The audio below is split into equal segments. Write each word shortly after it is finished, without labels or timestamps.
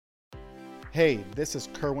Hey, this is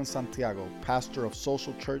Kerwin Santiago, pastor of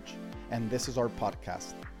Social Church, and this is our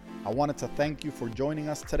podcast. I wanted to thank you for joining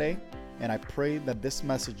us today, and I pray that this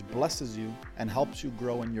message blesses you and helps you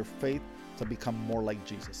grow in your faith to become more like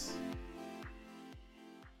Jesus.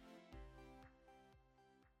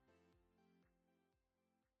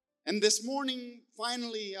 And this morning,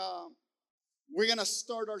 finally, we're going to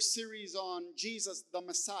start our series on Jesus the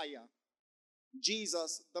Messiah.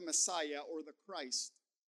 Jesus the Messiah, or the Christ.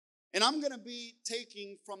 And I'm going to be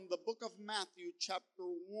taking from the book of Matthew, chapter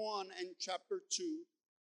 1 and chapter 2,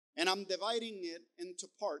 and I'm dividing it into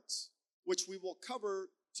parts, which we will cover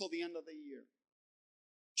till the end of the year.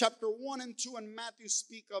 Chapter 1 and 2 in Matthew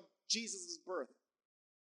speak of Jesus' birth.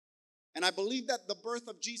 And I believe that the birth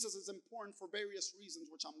of Jesus is important for various reasons,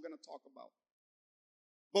 which I'm going to talk about.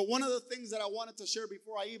 But one of the things that I wanted to share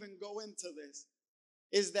before I even go into this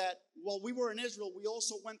is that while we were in Israel, we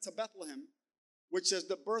also went to Bethlehem, which is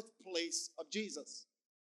the birthplace of Jesus.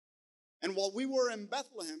 And while we were in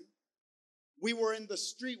Bethlehem, we were in the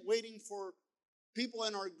street waiting for people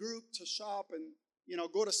in our group to shop and,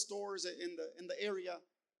 go to stores in the area.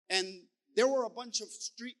 And there were a bunch of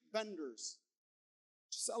street vendors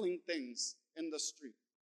selling things in the street.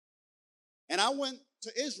 And I went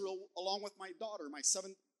to Israel along with my daughter,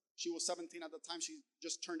 she was 17 at the time. She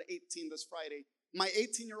just turned 18 this Friday. My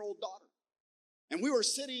 18-year-old daughter. And we were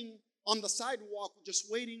sitting on the sidewalk just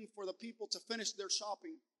waiting for the people to finish their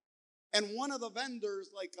shopping. And one of the vendors,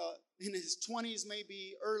 in his 20s,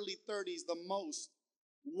 maybe early 30s, the most,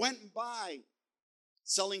 went by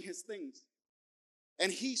selling his things.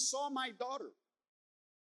 And he saw my daughter.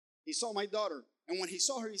 And when he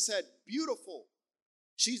saw her, he said, "Beautiful.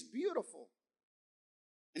 She's beautiful."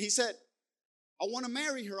 And he said, "I want to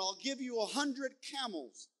marry her. I'll give you 100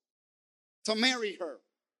 camels to marry her."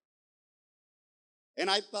 And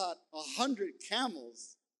I thought, 100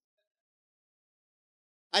 camels?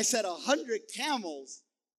 I said, 100 camels?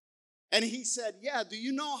 And he said, "Yeah, do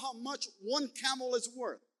you know how much one camel is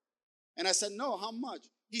worth?" And I said, "No, how much?"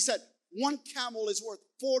 He said, "One camel is worth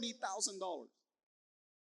 $40,000.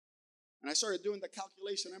 And I started doing the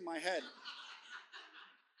calculation in my head.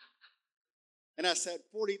 And I said,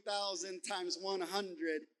 40,000 times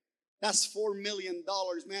 100, that's $4 million,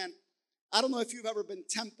 man. I don't know if you've ever been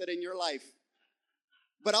tempted in your life.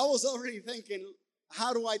 But I was already thinking,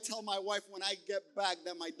 how do I tell my wife when I get back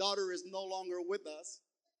that my daughter is no longer with us,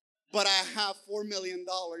 but I have $4 million?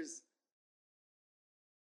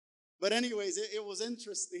 But anyways, it was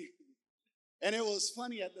interesting. And it was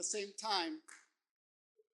funny at the same time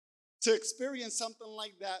to experience something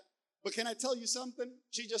like that. But can I tell you something?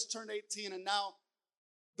 She just turned 18 and now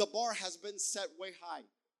the bar has been set way high.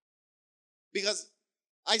 Because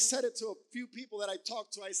I said it to a few people that I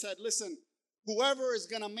talked to. I said, listen, whoever is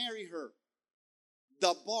going to marry her,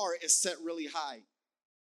 the bar is set really high.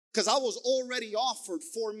 Because I was already offered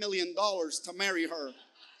 $4 million to marry her.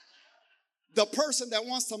 The person that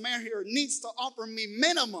wants to marry her needs to offer me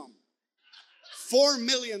minimum $4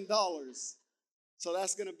 million. So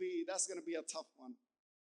that's gonna be a tough one.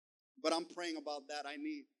 But I'm praying about that.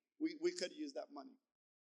 We could use that money.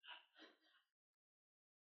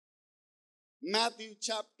 Matthew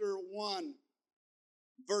chapter 1.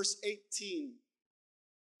 Verse 18,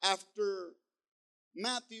 after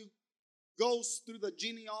Matthew goes through the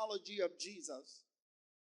genealogy of Jesus,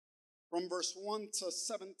 from verse 1 to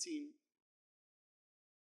 17,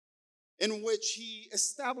 in which he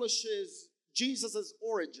establishes Jesus'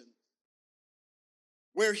 origin,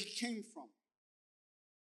 where he came from,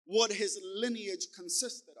 what his lineage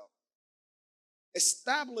consisted of,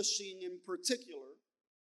 establishing in particular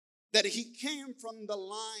that he came from the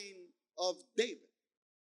line of David.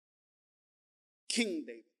 King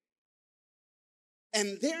David.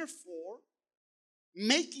 And therefore,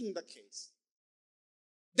 making the case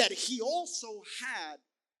that he also had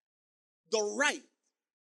the right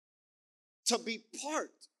to be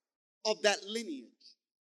part of that lineage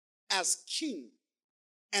as king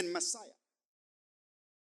and Messiah.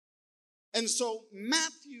 And so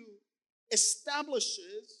Matthew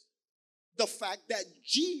establishes the fact that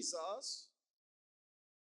Jesus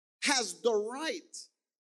has the right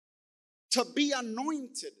to be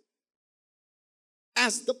anointed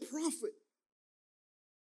as the prophet,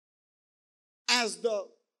 as the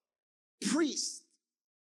priest,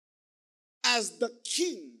 as the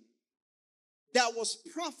king that was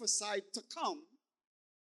prophesied to come,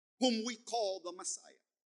 whom we call the Messiah.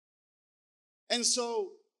 And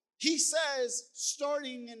so he says,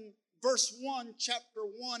 starting in verse 1, chapter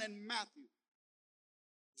 1 in Matthew,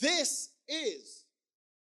 this is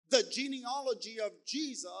the genealogy of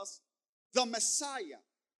Jesus, the Messiah,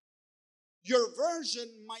 Your version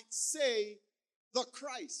might say the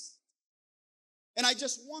Christ. And I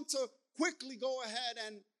just want to quickly go ahead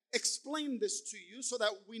and explain this to you so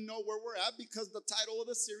that we know where we're at, because the title of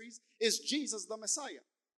the series is Jesus the Messiah.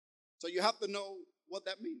 So you have to know what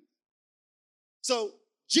that means. So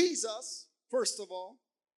Jesus, first of all,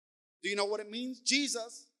 do you know what it means?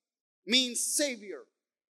 Jesus means Savior.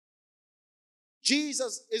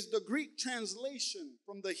 Jesus is the Greek translation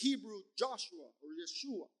from the Hebrew Joshua or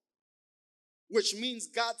Yeshua, which means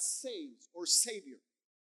God saves or Savior.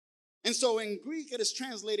 And so in Greek it is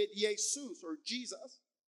translated Jesus or Jesus.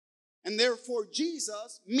 And therefore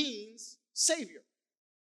Jesus means Savior.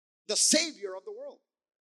 The Savior of the world.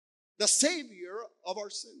 The Savior of our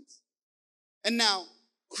sins. And now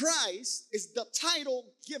Christ is the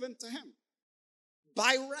title given to him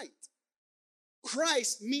by right.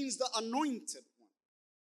 Christ means the anointed one.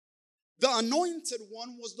 The anointed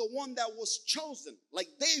one was the one that was chosen, like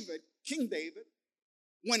David, King David,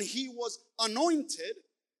 when he was anointed,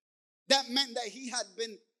 that meant that he had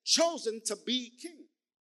been chosen to be king.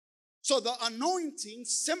 So the anointing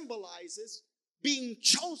symbolizes being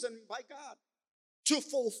chosen by God to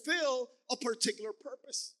fulfill a particular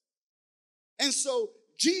purpose. And so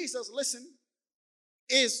Jesus, listen,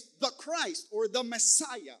 is the Christ or the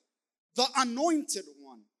Messiah, the anointed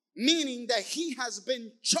one, meaning that he has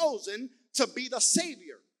been chosen to be the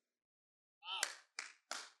Savior.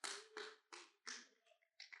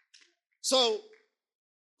 So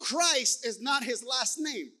Christ is not his last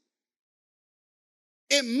name.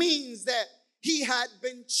 It means that he had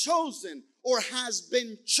been chosen or has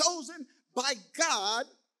been chosen by God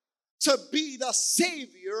to be the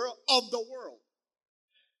Savior of the world.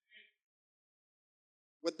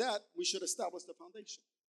 With that, we should establish the foundation.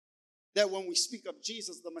 That when we speak of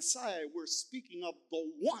Jesus the Messiah, we're speaking of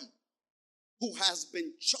the one who has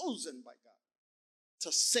been chosen by God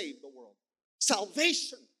to save the world.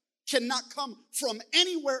 Salvation cannot come from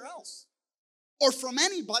anywhere else or from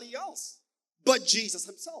anybody else but Jesus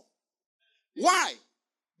himself. Why?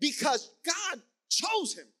 Because God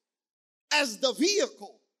chose him as the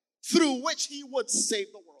vehicle through which he would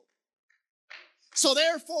save the world. So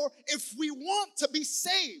therefore, if we want to be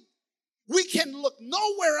saved, we can look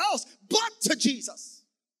nowhere else but to Jesus,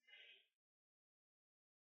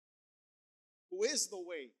 who is the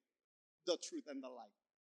way, the truth, and the life.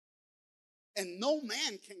 And no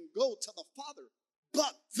man can go to the Father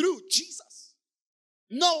but through Jesus.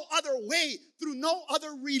 No other way, through no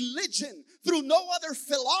other religion, through no other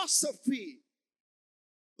philosophy,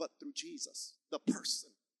 but through Jesus, the person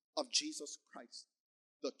of Jesus Christ,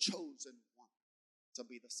 the chosen one to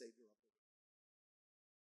be the Savior of the world.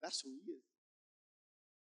 That's who he is.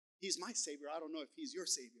 He's my Savior. I don't know if he's your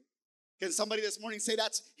Savior. Can somebody this morning say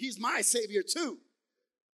he's my Savior too?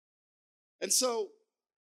 And so,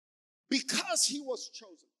 because he was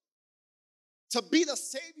chosen to be the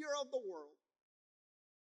Savior of the world,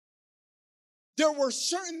 there were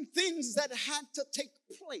certain things that had to take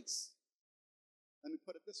place. Let me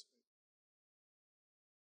put it this way.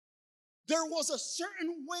 There was a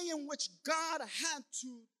certain way in which God had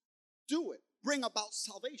to do it, bring about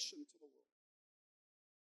salvation to the world.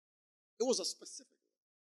 It was a specific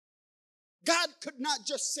way. God could not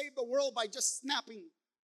just save the world by just snapping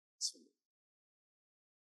his finger.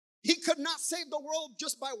 He could not save the world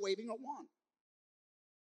just by waving a wand.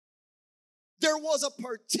 There was a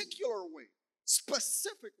particular way,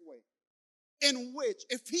 specific way, in which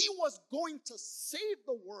if he was going to save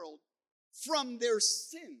the world from their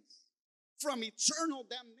sins, from eternal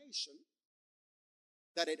damnation,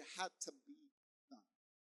 that it had to be done.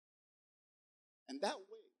 And that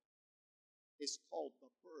way is called the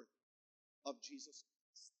birth of Jesus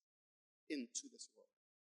Christ into this world.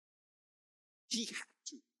 He had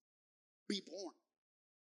to be born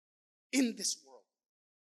in this world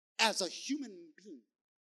as a human being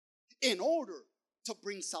in order to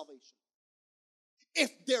bring salvation. If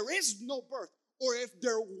there is no birth, or if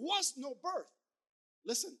there was no birth,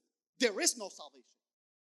 listen, there is no salvation.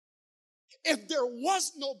 If there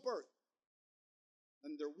was no birth,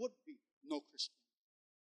 then there would be no Christianity.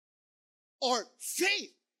 Our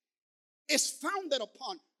faith is founded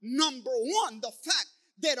upon, number one, the fact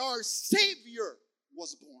that our Savior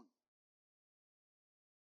was born.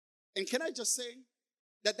 And can I just say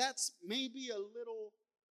that that's maybe a little,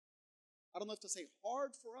 I don't know if to say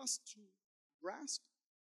hard for us to grasp,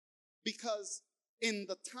 because in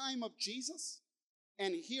the time of Jesus,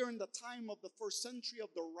 and here in the time of the first century of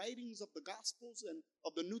the writings of the Gospels and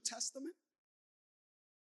of the New Testament,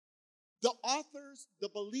 the authors, the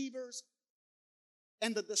believers,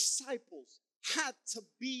 and the disciples had to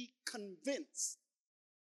be convinced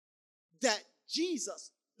that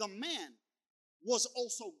Jesus, the man, was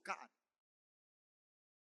also God.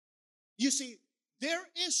 You see, their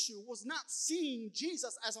issue was not seeing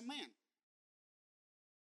Jesus as a man,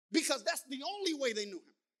 because that's the only way they knew him.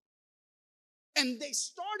 And they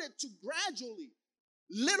started to gradually,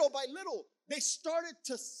 little by little, they started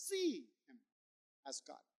to see him as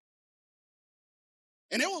God.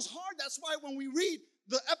 And it was hard. That's why when we read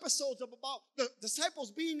the episodes about the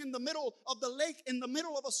disciples being in the middle of the lake, in the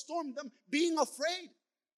middle of a storm, them being afraid,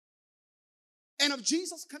 and of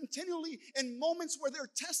Jesus continually in moments where they're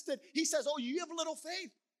tested, he says, oh, you have little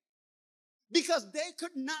faith. Because they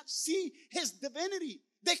could not see his divinity.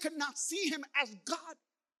 They could not see him as God.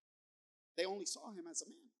 They only saw him as a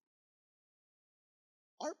man.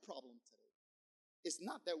 Our problem today is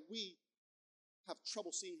not that we have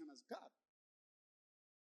trouble seeing him as God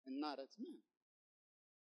and not as man.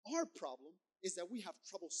 Our problem is that we have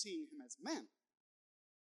trouble seeing him as man.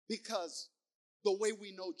 Because the way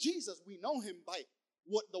we know Jesus, we know him by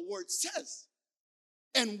what the word says.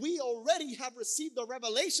 And we already have received the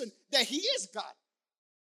revelation that he is God.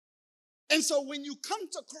 And so when you come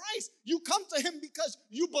to Christ, you come to him because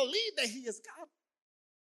you believe that he is God.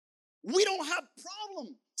 We don't have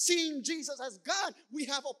problem seeing Jesus as God. We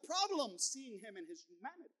have a problem seeing him in his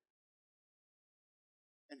humanity.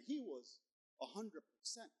 And he was 100%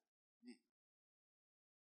 man.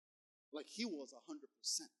 Like he was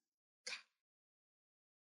 100% God.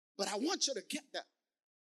 But I want you to get that.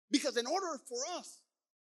 Because in order for us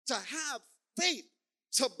to have faith,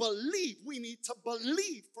 to believe, we need to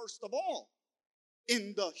believe, first of all,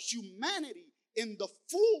 in the humanity, in the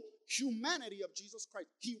full humanity of Jesus Christ.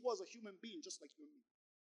 He was a human being just like you and me.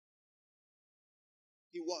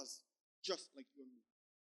 He was just like you and me.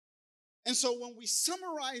 And so when we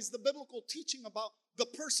summarize the biblical teaching about the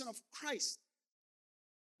person of Christ,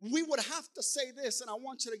 we would have to say this, and I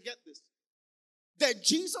want you to get this, that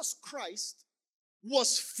Jesus Christ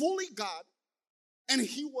was fully God and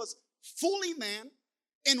he was fully man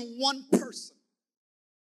in one person.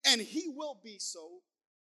 And he will be so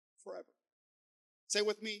forever. Say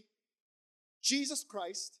with me, Jesus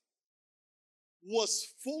Christ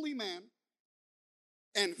was fully man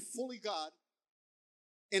and fully God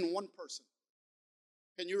in one person.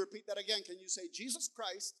 Can you repeat that again? Can you say Jesus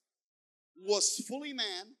Christ was fully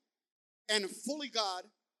man and fully God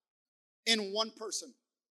in one person?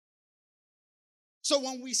 So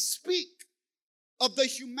when we speak of the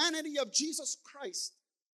humanity of Jesus Christ,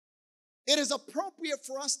 it is appropriate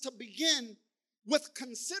for us to begin with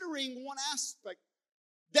considering one aspect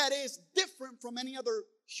that is different from any other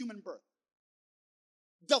human birth.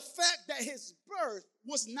 The fact that his birth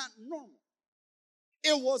was not normal.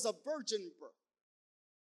 It was a virgin birth.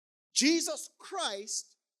 Jesus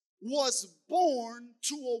Christ was born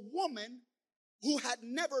to a woman who had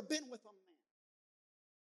never been with a man.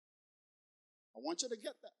 I want you to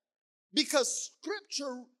get that. Because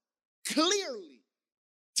Scripture clearly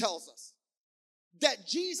tells us that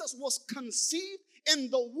Jesus was conceived in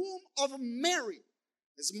the womb of Mary,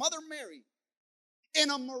 his mother Mary, in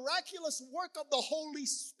a miraculous work of the Holy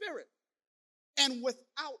Spirit and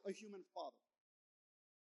without a human father.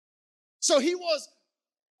 So he was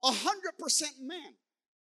 100% man,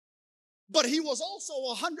 but he was also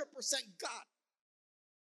 100% God.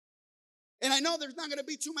 And I know there's not going to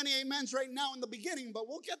be too many amens right now in the beginning, but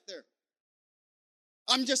we'll get there.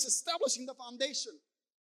 I'm just establishing the foundation.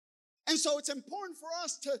 And so it's important for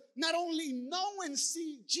us to not only know and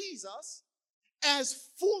see Jesus as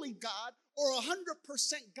fully God or 100%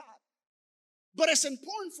 God, but it's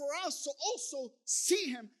important for us to also see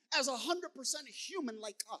him as 100% human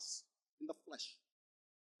like us in the flesh.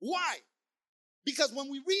 Why? Because when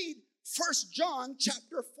we read 1 John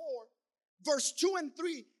chapter 4, verse 2 and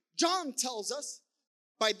 3, John tells us,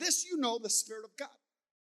 by this you know the Spirit of God,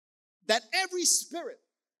 that every spirit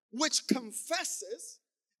which confesses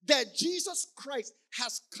that Jesus Christ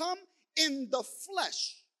has come in the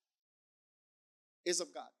flesh is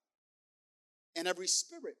of God. And every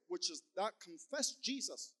spirit which does not confess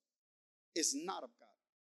Jesus is not of God.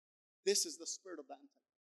 This is the spirit of the Antichrist.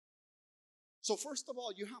 So first of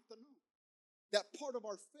all, you have to know that part of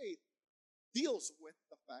our faith deals with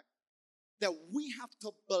the fact that we have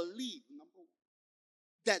to believe, number one,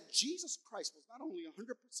 that Jesus Christ was not only 100%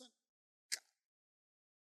 God,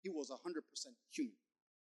 he was 100% human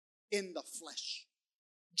in the flesh,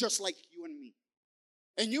 just like you and me.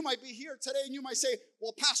 And you might be here today and you might say,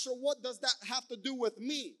 well, Pastor, what does that have to do with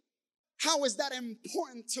me? How is that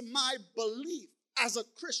important to my belief as a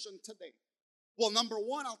Christian today? Well, number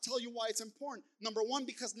one, I'll tell you why it's important. Number one,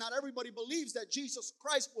 because not everybody believes that Jesus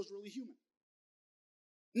Christ was really human.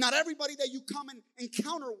 Not everybody that you come and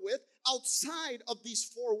encounter with outside of these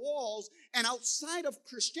four walls and outside of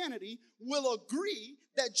Christianity will agree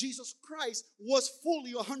that Jesus Christ was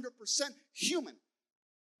fully 100% human.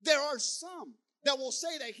 There are some that will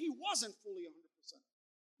say that he wasn't fully 100%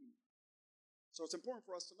 human. So it's important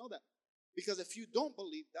for us to know that. Because if you don't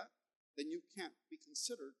believe that, then you can't be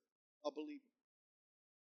considered a believer.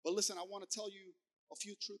 But listen, I want to tell you a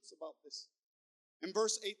few truths about this. In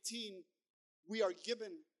verse 18, we are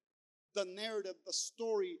given the narrative, the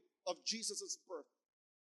story of Jesus' birth.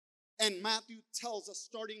 And Matthew tells us,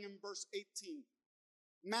 starting in verse 18,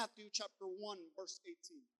 Matthew chapter 1, verse 18.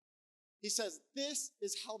 He says, this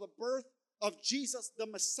is how the birth of Jesus the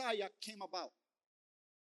Messiah came about.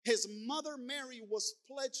 His mother Mary was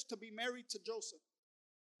pledged to be married to Joseph.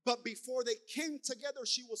 But before they came together,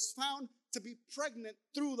 she was found to be pregnant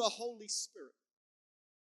through the Holy Spirit.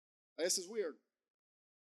 This is weird.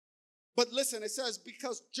 But listen, it says,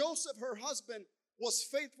 because Joseph, her husband, was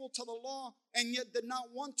faithful to the law and yet did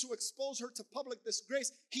not want to expose her to public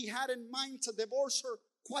disgrace, he had in mind to divorce her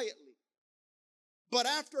quietly. But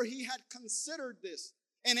after he had considered this,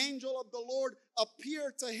 an angel of the Lord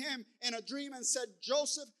appeared to him in a dream and said,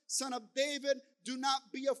 Joseph, son of David, do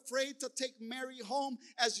not be afraid to take Mary home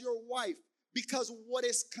as your wife, because what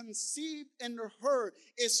is conceived in her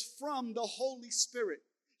is from the Holy Spirit.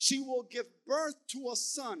 She will give birth to a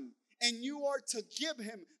son, and you are to give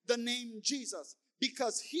him the name Jesus,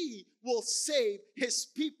 because he will save his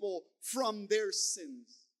people from their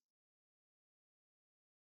sins.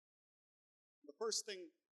 The first thing,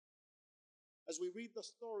 as we read the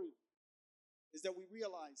story, is that we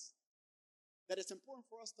realize that it's important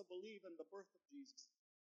for us to believe in the birth of Jesus,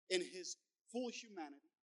 in his full humanity,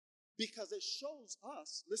 because it shows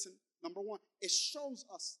us, listen, number one, it shows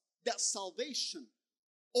us that salvation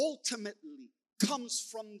ultimately comes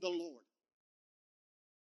from the Lord.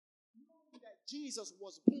 Knowing that Jesus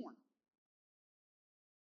was born,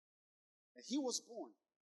 that he was born,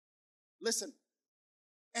 listen,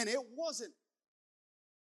 and it wasn't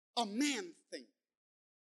a man thing.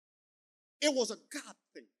 It was a God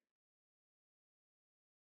thing.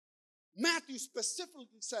 Matthew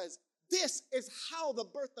specifically says, this is how the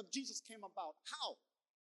birth of Jesus came about. How?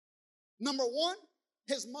 Number one,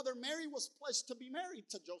 his mother Mary was pledged to be married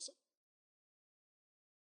to Joseph.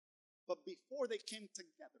 But before they came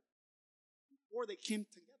together,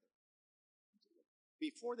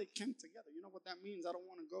 you know what that means? I don't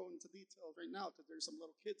want to go into details right now because there's some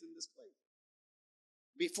little kids in this place.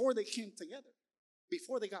 Before they came together,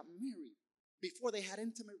 before they got married, before they had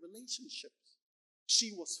intimate relationships,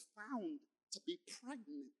 she was found to be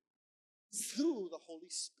pregnant through the Holy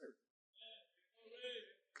Spirit.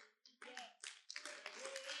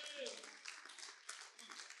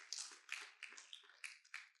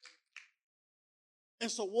 And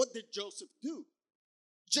so what did Joseph do?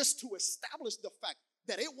 Just to establish the fact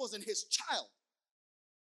that it wasn't his child.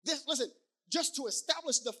 Just to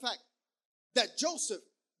establish the fact that Joseph,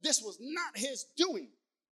 this was not his doing.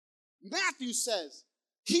 Matthew says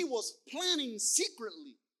he was planning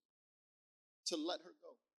secretly to let her go,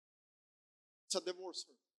 to divorce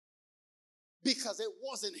her, because it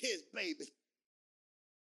wasn't his baby.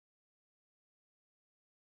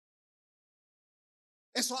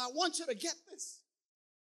 And so I want you to get this,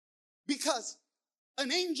 because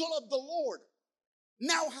an angel of the Lord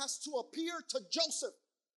now has to appear to Joseph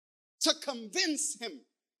to convince him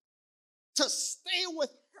to stay with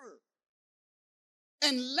her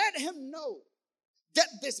and let him know that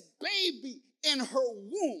this baby in her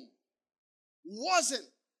womb wasn't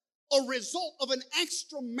a result of an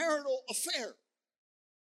extramarital affair.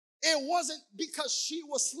 It wasn't because she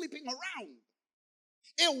was sleeping around.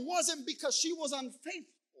 It wasn't because she was unfaithful.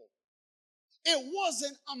 It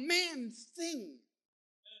wasn't a man thing.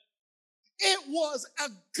 It was a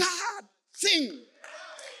God thing.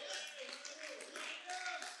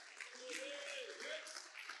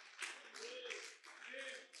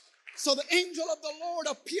 So the angel of the Lord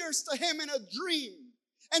appears to him in a dream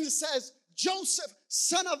and says, Joseph,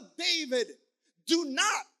 son of David, do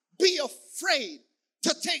not be afraid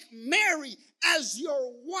to take Mary as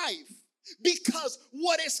your wife, because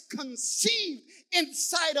what is conceived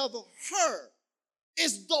inside of her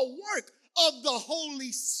is the work of the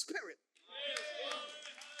Holy Spirit.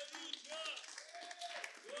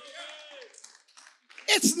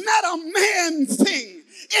 It's not a man thing.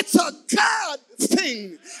 It's a God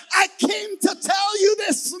thing. I came to tell you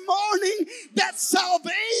this morning that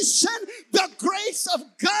salvation, the grace of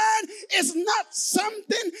God, is not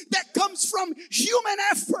something that comes from human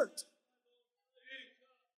effort.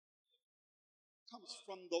 It comes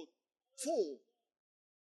from the full,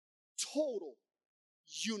 total,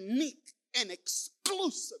 unique and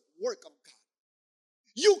exclusive work of God.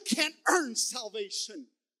 You can't earn salvation.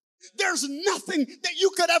 There's nothing that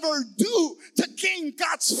you could ever do to gain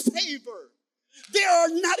God's favor. There are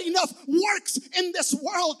not enough works in this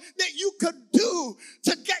world that you could do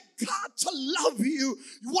to get God to love you.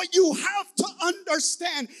 What you have to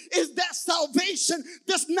understand is that salvation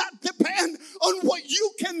does not depend on what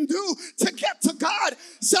you can do to get to God.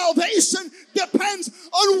 Salvation depends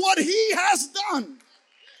on what He has done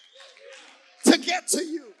to get to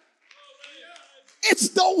you. It's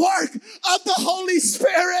the work of the Holy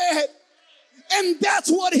Spirit. And that's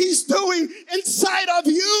what He's doing inside of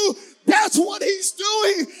you. That's what He's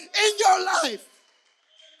doing in your life.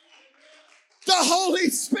 The Holy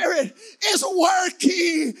Spirit is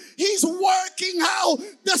working. He's working out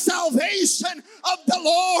the salvation of the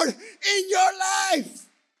Lord in your life.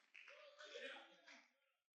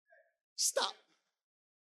 Stop.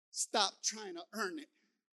 Stop trying to earn it.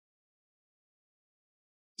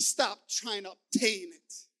 Stop trying to obtain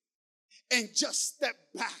it. And just step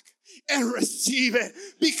back and receive it,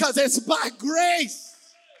 because it's by grace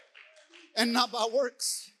and not by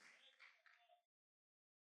works.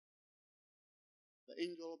 The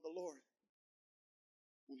angel of the Lord,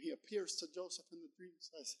 when he appears to Joseph in the dream,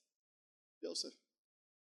 says, Joseph,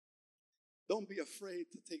 don't be afraid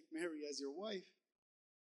to take Mary as your wife,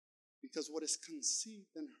 because what is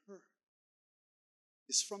conceived in her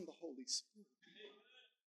is from the Holy Spirit.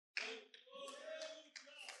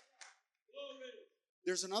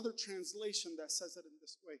 There's another translation that says it in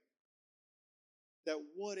this way, that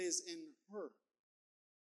what is in her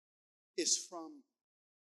is from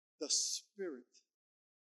the Spirit.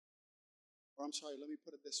 Or I'm sorry, let me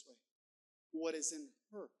put it this way. What is in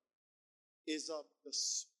her is of the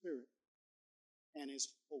Spirit and is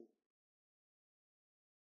holy.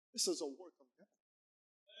 This is a work of God.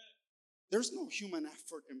 There's no human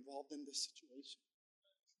effort involved in this situation.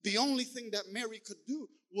 The only thing that Mary could do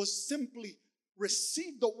was simply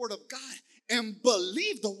receive the word of God and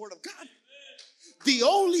believe the word of God. The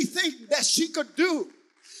only thing that she could do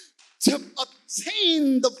to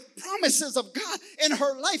obtain the promises of God in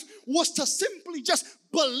her life was to simply just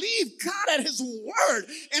believe God at His word.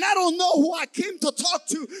 And I don't know who I came to talk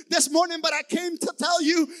to this morning, but I came to tell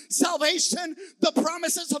you salvation, the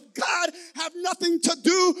promises of God have nothing to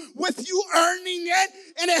do with you earning it,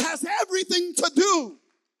 and it has everything to do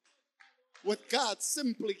with God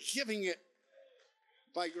simply giving it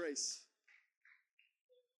by grace.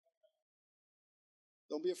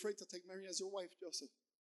 Don't be afraid to take Mary as your wife, Joseph,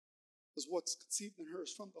 because what's conceived in her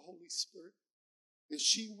is from the Holy Spirit, and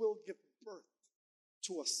she will give birth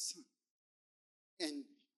to a son. And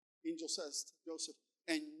the angel says to Joseph,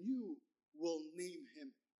 and you will name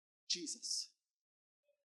him Jesus,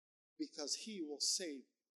 because he will save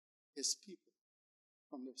his people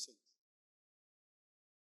from their sins.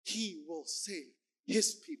 He will save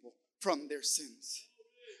his people from their sins.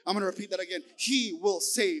 I'm going to repeat that again. He will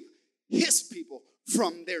save his people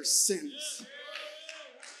from their sins.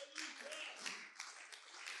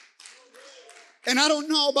 And I don't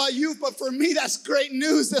know about you, but for me, that's great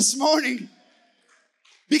news this morning.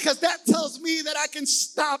 Because that tells me that I can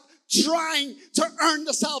stop trying to earn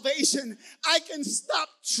the salvation. I can stop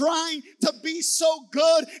trying to be so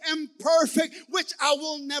good and perfect, which I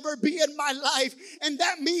will never be in my life. And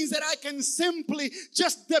that means that I can simply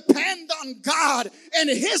just depend on God and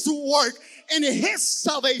His work and His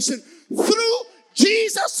salvation through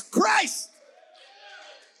Jesus Christ,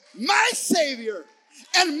 my Savior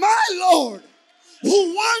and my Lord,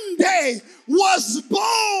 who one day was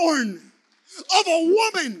born of a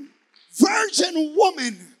woman, virgin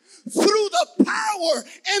woman, through the power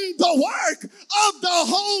and the work of the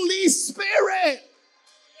Holy Spirit.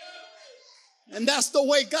 And that's the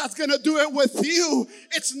way God's going to do it with you.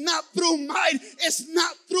 It's not through might, it's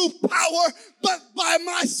not through power, but by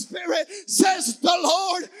my Spirit, says the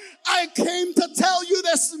Lord. I came to tell you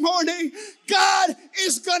this morning, God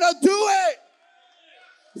is going to do it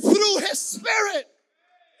through His Spirit.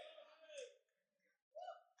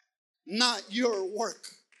 Not your work.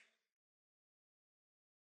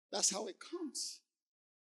 That's how it comes.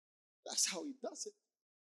 That's how He does it.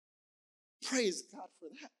 Praise God for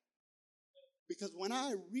that. Because when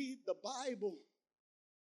I read the Bible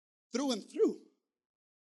through and through,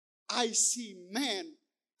 I see man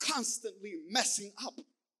constantly messing up.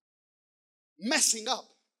 Messing up.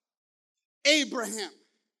 Abraham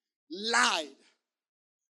lied.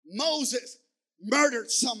 Moses murdered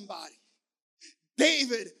somebody.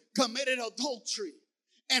 David committed adultery.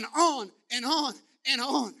 And on and on and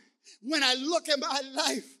on. When I look at my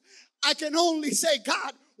life, I can only say,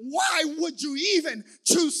 God, why would you even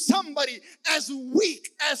choose somebody as weak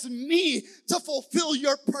as me to fulfill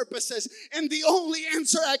your purposes? And the only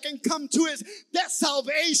answer I can come to is that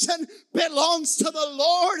salvation belongs to the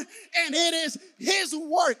Lord, and it is His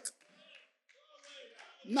work,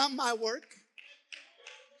 not my work.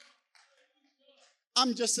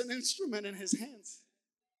 I'm just an instrument in His hands.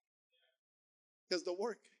 Because the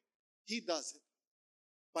work, He does it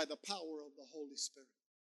by the power of the Holy Spirit.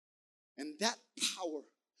 And that power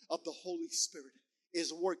of the Holy Spirit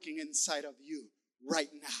is working inside of you right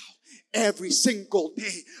now. Every single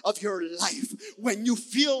day of your life, when you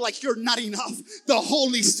feel like you're not enough, the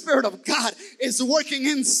Holy Spirit of God is working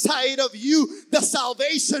inside of you the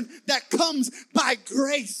salvation that comes by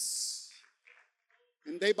grace.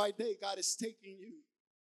 And day by day, God is taking you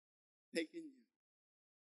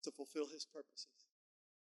to fulfill His purposes.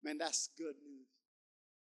 Man, that's good news.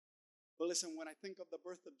 But listen, when I think of the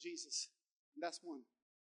birth of Jesus, that's one,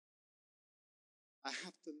 I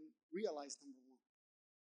have to realize, number one,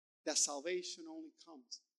 that salvation only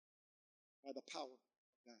comes by the power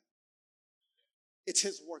of God. It's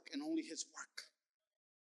His work and only His work.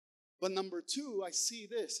 But number two, I see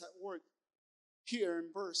this at work here in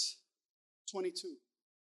verse 22.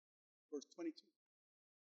 Verse 22.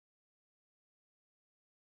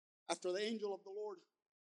 After the angel of the Lord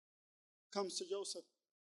comes to Joseph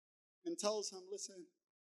and tells him, listen,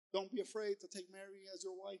 don't be afraid to take Mary as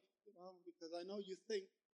your wife, because I know you think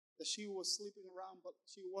that she was sleeping around, but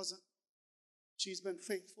she wasn't. She's been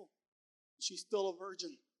faithful. She's still a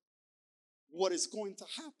virgin. What is going to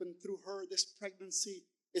happen through her, this pregnancy,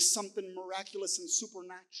 is something miraculous and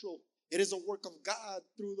supernatural. It is a work of God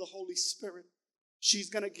through the Holy Spirit. She's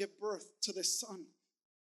going to give birth to this son.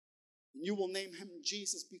 And you will name him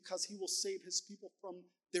Jesus, because he will save his people from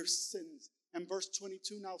their sins. And verse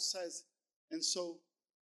 22 now says, and so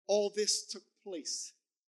all this took place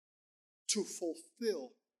to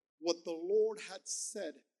fulfill what the Lord had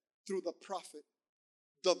said through the prophet.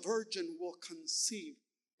 The virgin will conceive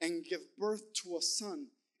and give birth to a son,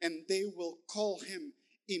 and they will call him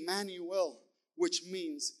Emmanuel, which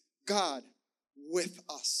means God with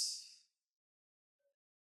us.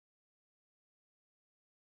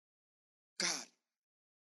 God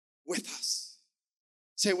with us.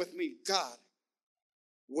 Say with me, God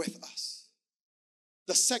with us.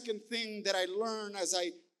 The second thing that I learn as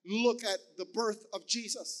I look at the birth of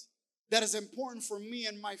Jesus that is important for me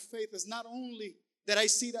and my faith is not only that I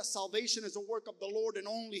see that salvation is a work of the Lord and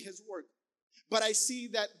only His work, but I see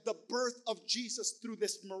that the birth of Jesus through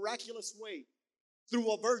this miraculous way,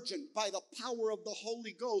 through a virgin, by the power of the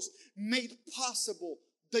Holy Ghost, made possible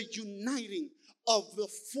the uniting of the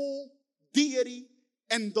full deity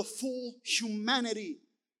and the full humanity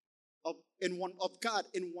of God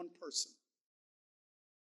in one person.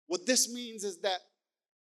 What this means is that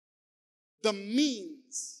the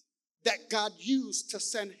means that God used to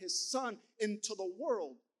send His Son into the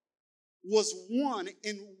world was one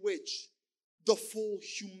in which the full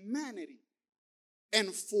humanity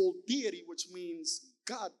and full deity, which means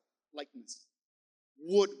God-likeness,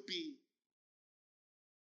 would be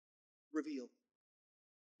revealed,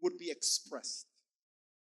 would be expressed.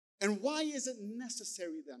 And why is it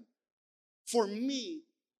necessary then for me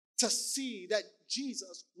to see that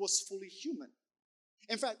Jesus was fully human?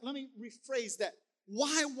 In fact, let me rephrase that.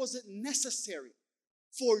 Why was it necessary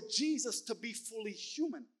for Jesus to be fully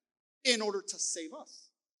human in order to save us,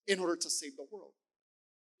 in order to save the world?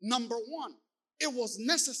 Number one, it was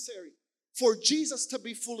necessary for Jesus to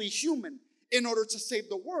be fully human in order to save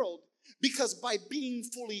the world, because by being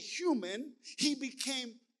fully human, He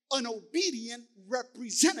became an obedient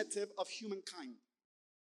representative of humankind.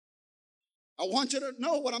 I want you to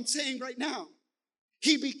know what I'm saying right now.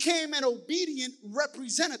 He became an obedient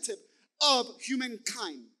representative of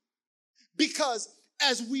humankind. Because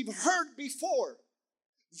as we've heard before,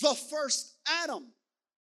 the first Adam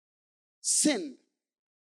sinned.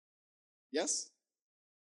 Yes?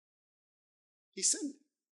 He sinned.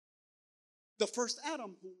 The first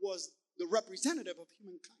Adam, who was the representative of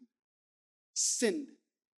humankind, sinned,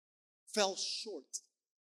 fell short,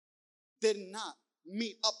 did not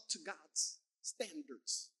meet up to God's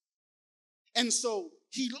standards. And so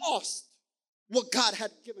he lost what God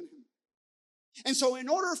had given him. And so in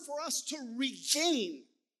order for us to regain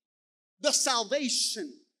the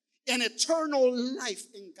salvation and eternal life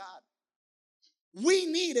in God, we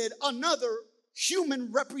needed another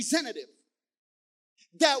human representative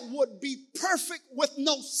that would be perfect with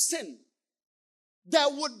no sin, that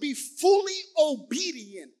would be fully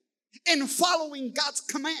obedient in following God's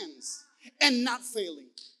commands and not failing.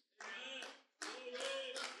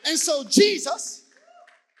 And so Jesus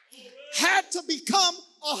had to become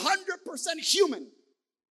 100% human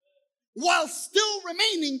while still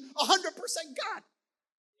remaining 100% God,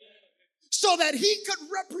 so that he could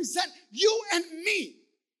represent you and me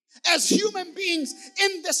as human beings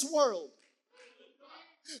in this world.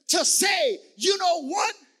 To say, you know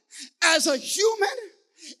what? As a human,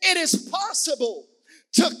 it is possible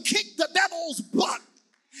to kick the devil's butt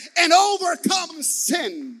and overcome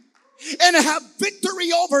sin and have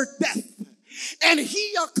victory over death. And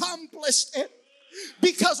he accomplished it,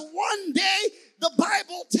 because one day the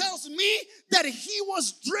Bible tells me that he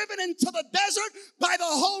was driven into the desert by the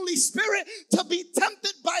Holy Spirit to be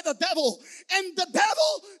tempted by the devil. And the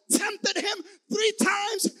devil tempted him 3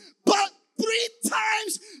 times, but 3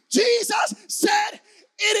 times Jesus said,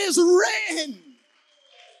 it is written.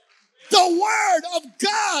 The word of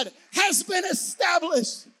God has been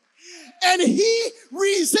established. And he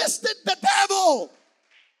resisted the devil.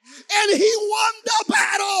 And he won the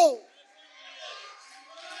battle.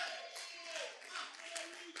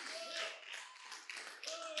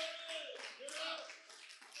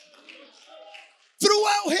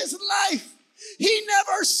 Throughout his life, he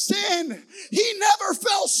never sinned. He never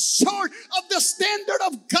fell short of the standard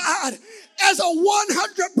of God as a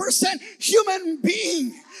 100% human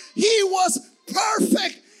being. He was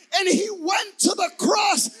perfect, and he went to the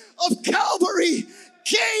cross of Calvary,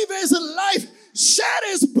 gave his life, shed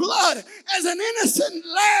his blood as an innocent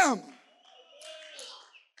lamb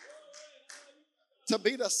to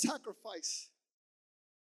be the sacrifice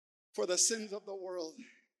for the sins of the world.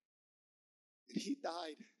 And he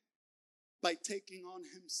died by taking on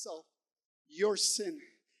himself your sin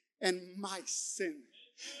and my sin,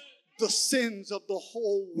 the sins of the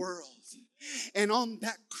whole world. And on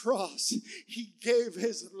that cross, he gave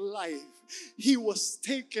his life. He was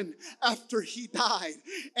taken after he died,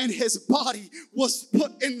 and his body was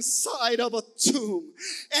put inside of a tomb,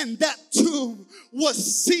 and that tomb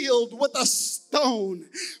was sealed with a stone.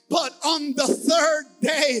 But on the 3rd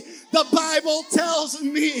day, the Bible tells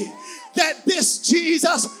me that this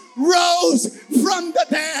Jesus rose from the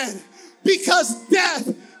dead, because death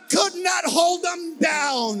could not hold him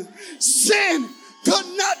down. Sin could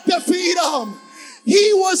not defeat him.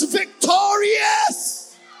 He was victorious.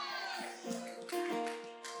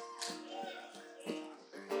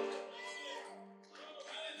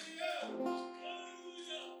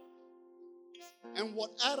 And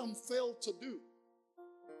what Adam failed to do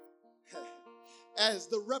as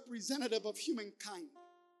the representative of humankind,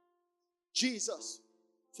 Jesus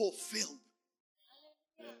fulfilled.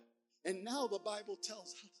 And now the Bible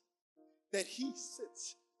tells us that he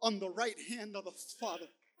sits on the right hand of the Father,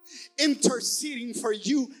 interceding for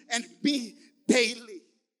you and me daily.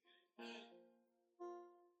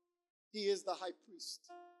 He is the high priest,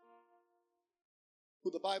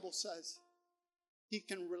 who the Bible says he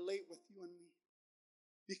can relate with you and me,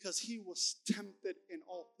 because he was tempted in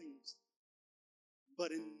all things,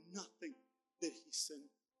 but in nothing did he sin.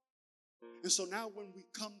 And so now when we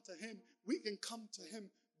come to him, we can come to him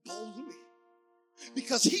boldly,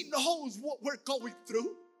 because he knows what we're going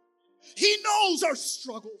through. He knows our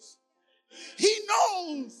struggles. He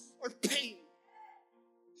knows our pain.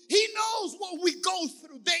 He knows what we go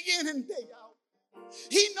through day in and day out.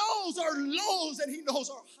 He knows our lows and he knows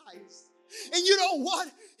our highs. And you know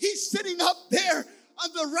what? He's sitting up there on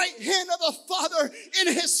the right hand of the Father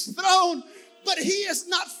in his throne, but he is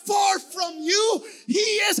not far from you. He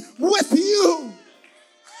is with you.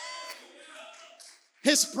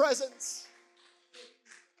 His presence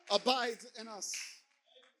abides in us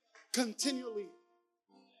continually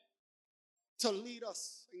to lead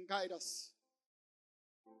us and guide us,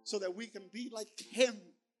 so that we can be like him,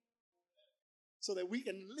 so that we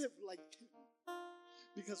can live like him.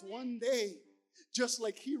 Because one day, just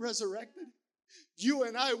like he resurrected, you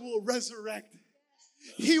and I will resurrect.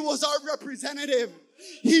 He was our representative.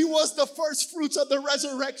 He was the first fruits of the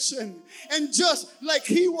resurrection. And just like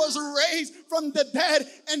he was raised from the dead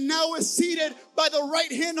and now is seated by the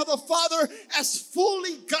right hand of the Father as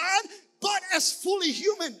fully God, but as fully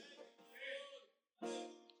human,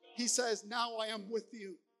 he says, now I am with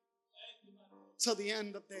you till the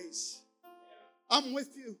end of days. I'm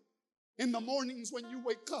with you in the mornings when you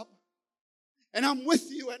wake up. And I'm with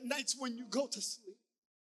you at nights when you go to sleep.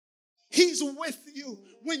 He's with you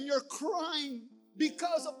when you're crying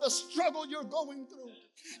because of the struggle you're going through.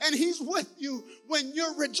 And he's with you when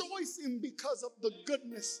you're rejoicing because of the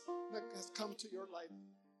goodness that has come to your life.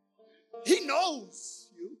 He knows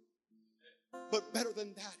you. But better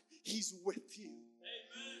than that, he's with you.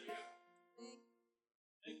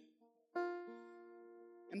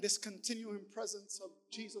 And this continuing presence of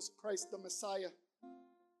Jesus Christ, the Messiah,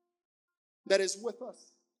 that is with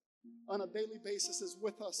us on a daily basis is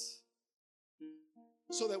with us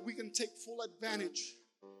so that we can take full advantage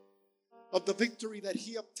of the victory that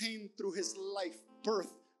he obtained through his life,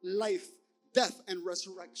 birth, life, death, and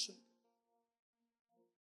resurrection.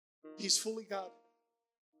 He's fully God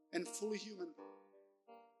and fully human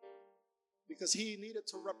because he needed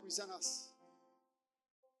to represent us.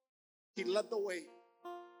 He led the way.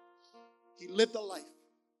 He lived a life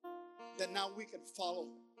that now we can follow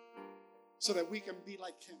so that we can be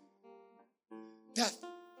like him. Death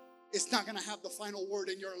is not going to have the final word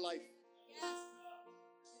in your life.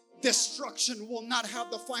 Destruction will not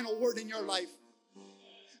have the final word in your life.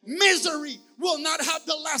 Misery will not have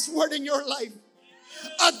the last word in your life.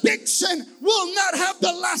 Addiction will not have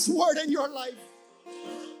the last word in your life.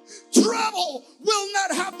 Trouble will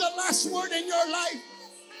not have the last word in your life.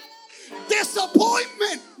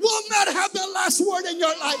 Disappointment will not have the last word in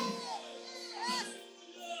your life.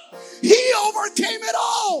 He overcame it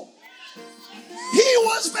all. He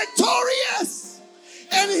was victorious.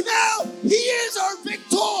 And now he is our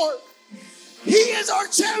victor. He is our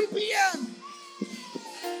champion.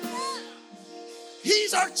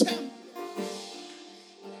 He's our champion.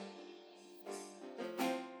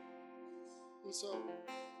 And so,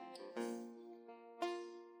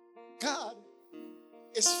 God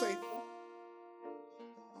is faithful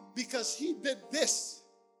because he did this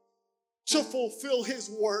to fulfill his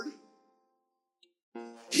word.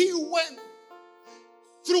 He went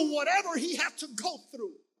through whatever he had to go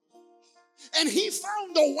through, and he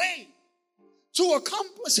found a way to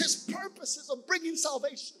accomplish his purposes of bringing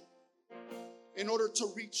salvation in order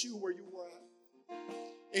to reach you where you were at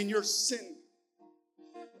in your sin.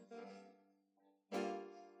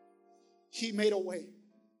 He made a way.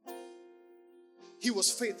 He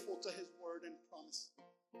was faithful to his word and promise.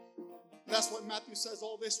 That's what Matthew says.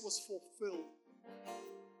 All this was fulfilled,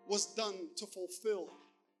 was done to fulfill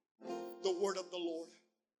the word of the Lord.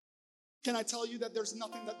 Can I tell you that there's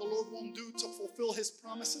nothing that the Lord won't do to fulfill his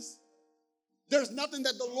promises? There's nothing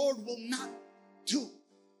that the Lord will not do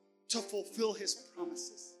to fulfill his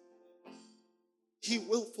promises. He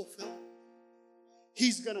will fulfill it.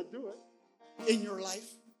 He's going to do it in your life.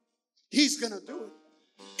 He's going to do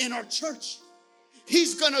it in our church.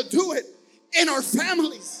 He's going to do it in our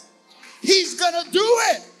families. He's going to do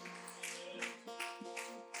it.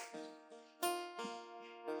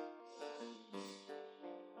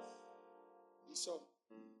 And so,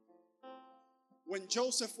 when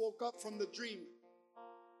Joseph woke up from the dream,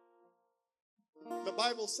 the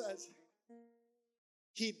Bible says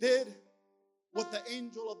he did what the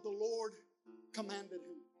angel of the Lord commanded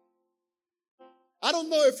him. I don't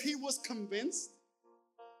know if he was convinced.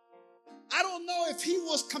 I don't know if he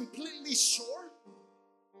was completely sure.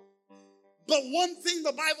 But one thing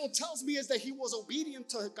the Bible tells me is that he was obedient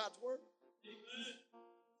to God's word.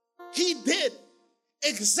 He did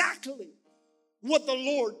exactly what the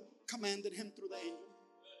Lord commanded him through the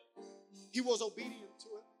angel. He was obedient to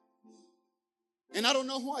it. And I don't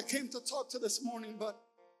know who I came to talk to this morning, but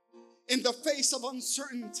in the face of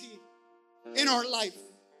uncertainty in our life,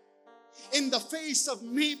 in the face of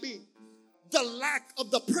maybe the lack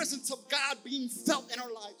of the presence of God being felt in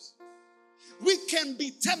our lives, we can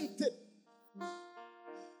be tempted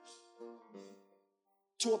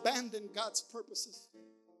to abandon God's purposes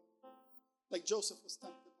like Joseph was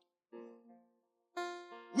tempted.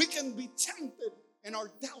 We can be tempted in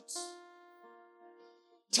our doubts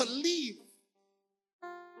to leave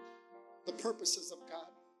the purposes of God,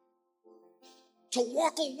 to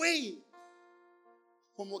walk away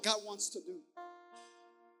from what God wants to do.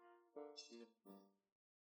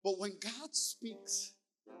 But when God speaks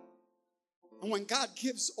and when God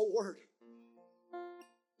gives a word,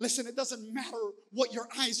 listen, it doesn't matter what your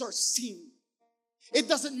eyes are seeing. It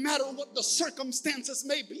doesn't matter what the circumstances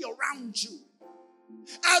may be around you.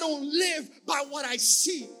 I don't live by what I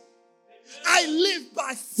see. I live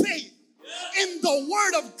by faith in the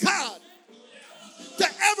word of God, the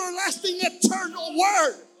everlasting eternal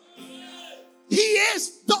word. He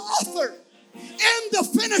is the author and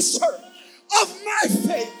the finisher of my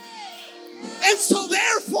faith. And so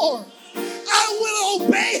therefore, I will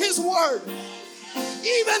obey his word.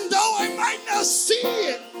 Even though I might not see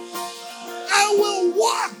it, I will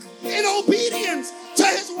walk in obedience to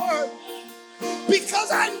his word.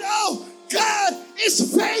 Because I know God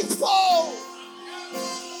is faithful.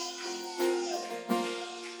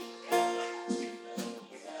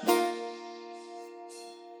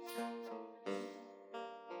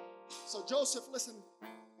 So Joseph, listen,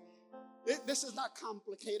 this is not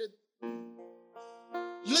complicated.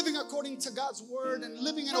 Living according to God's word and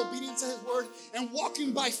living in obedience to his word and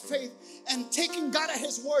walking by faith and taking God at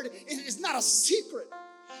his word is not a secret.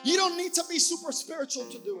 You don't need to be super spiritual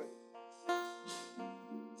to do it.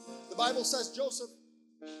 The Bible says Joseph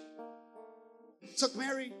took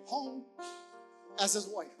Mary home as his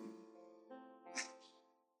wife.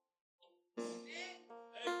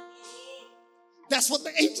 That's what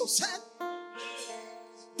the angel said.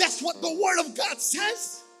 That's what the Word of God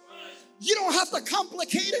says. You don't have to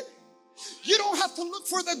complicate it. You don't have to look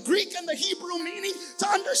for the Greek and the Hebrew meaning to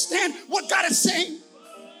understand what God is saying.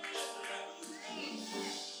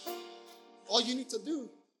 All you need to do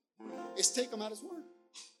is take him at his word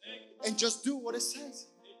and just do what it says.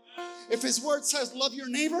 If his word says love your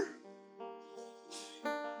neighbor,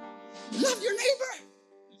 love your neighbor.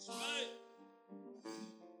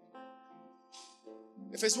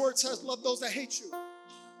 If his word says love those that hate you,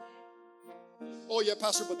 oh yeah,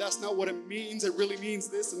 Pastor, but that's not what it means. It really means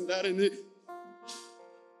this and that and it.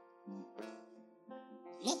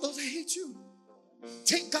 Love those that hate you.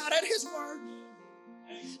 Take God at his word.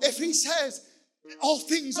 If he says all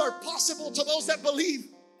things are possible to those that believe,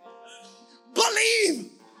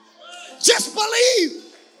 believe. Just believe.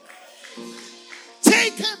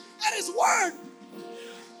 Take him at his word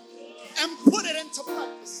and put it into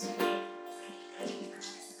practice.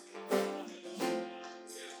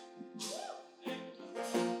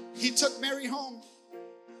 He took Mary home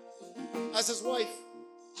as his wife.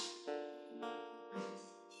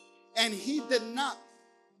 And he did not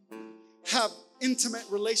have intimate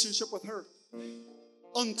relationship with her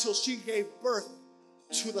until she gave birth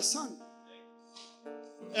to the son.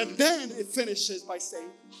 And then it finishes by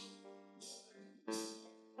saying,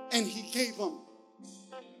 and he gave him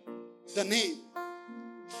the name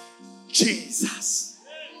Jesus.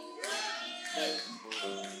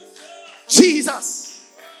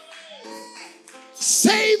 Jesus.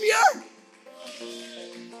 Savior.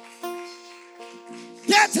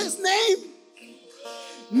 That's his name.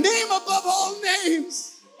 Name above all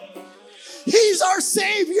names. He's our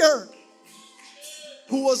Savior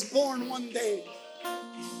who was born one day.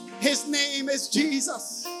 His name is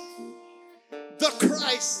Jesus, the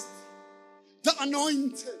Christ, the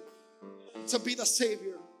anointed to be the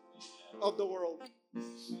Savior of the world.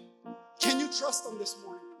 Can you trust him this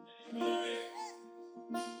morning?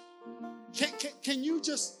 Can you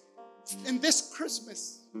just, in this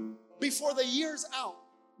Christmas, before the year's out,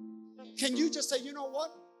 can you just say, you know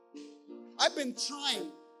what? I've been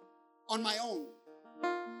trying on my own.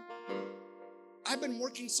 I've been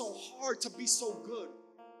working so hard to be so good.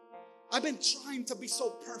 I've been trying to be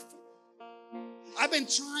so perfect. I've been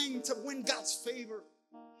trying to win God's favor.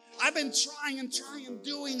 I've been trying and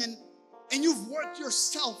doing, and you've worked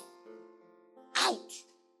yourself out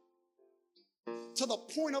to the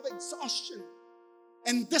point of exhaustion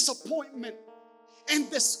and disappointment and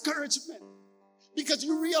discouragement because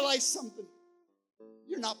you realize something.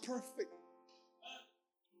 You're not perfect.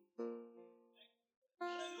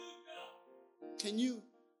 Can you,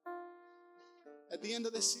 at the end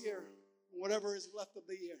of this year, whatever is left of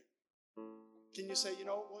the year, can you say, you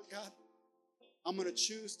know what, God? I'm going to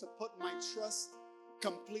choose to put my trust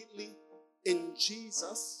completely in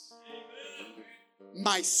Jesus,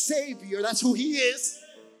 my Savior. That's who he is.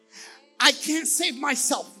 I can't save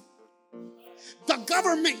myself. The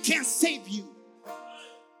government can't save you.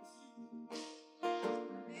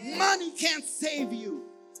 Money can't save you.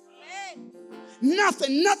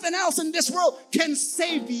 Nothing else in this world can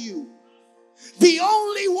save you. The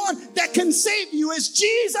only one that can save you is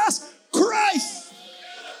Jesus Christ,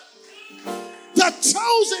 the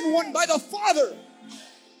chosen one by the Father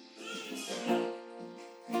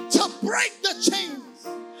to break the chains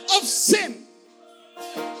of sin,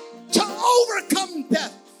 to overcome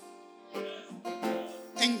death,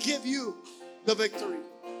 and give you the victory.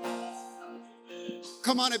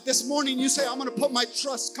 Come on, if this morning you say, I'm going to put my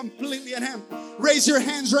trust completely in him, raise your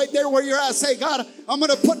hands right there where you're at. Say, God, I'm going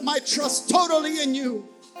to put my trust totally in you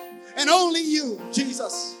and only you,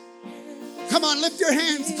 Jesus. Come on, lift your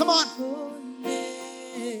hands. Come on.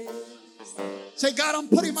 Say, God, I'm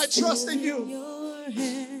putting my trust in you.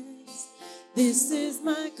 This is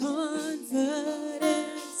my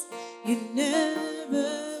confidence. You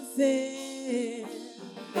never fail.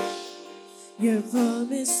 Your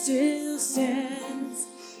promise still stands.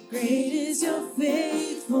 Great is your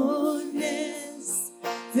faithfulness.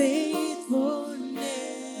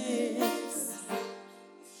 Faithfulness.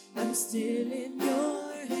 I'm still in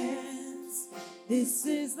your hands. This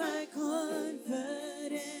is my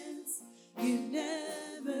confidence. You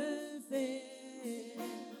never fail.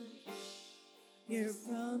 Your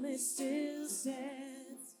promise still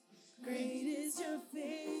stands. Great is your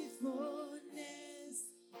faithfulness.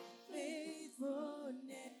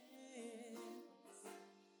 Faithfulness.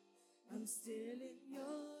 I'm still in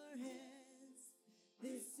your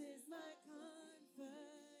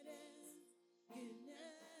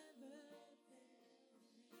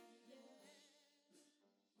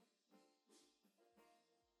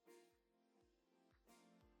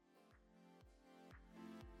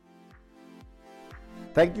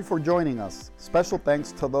Thank you for joining us. Special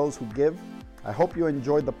thanks to those who give. I hope you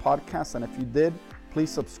enjoyed the podcast, and if you did, please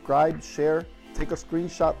subscribe, share, take a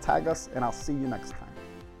screenshot, tag us, and I'll see you next time.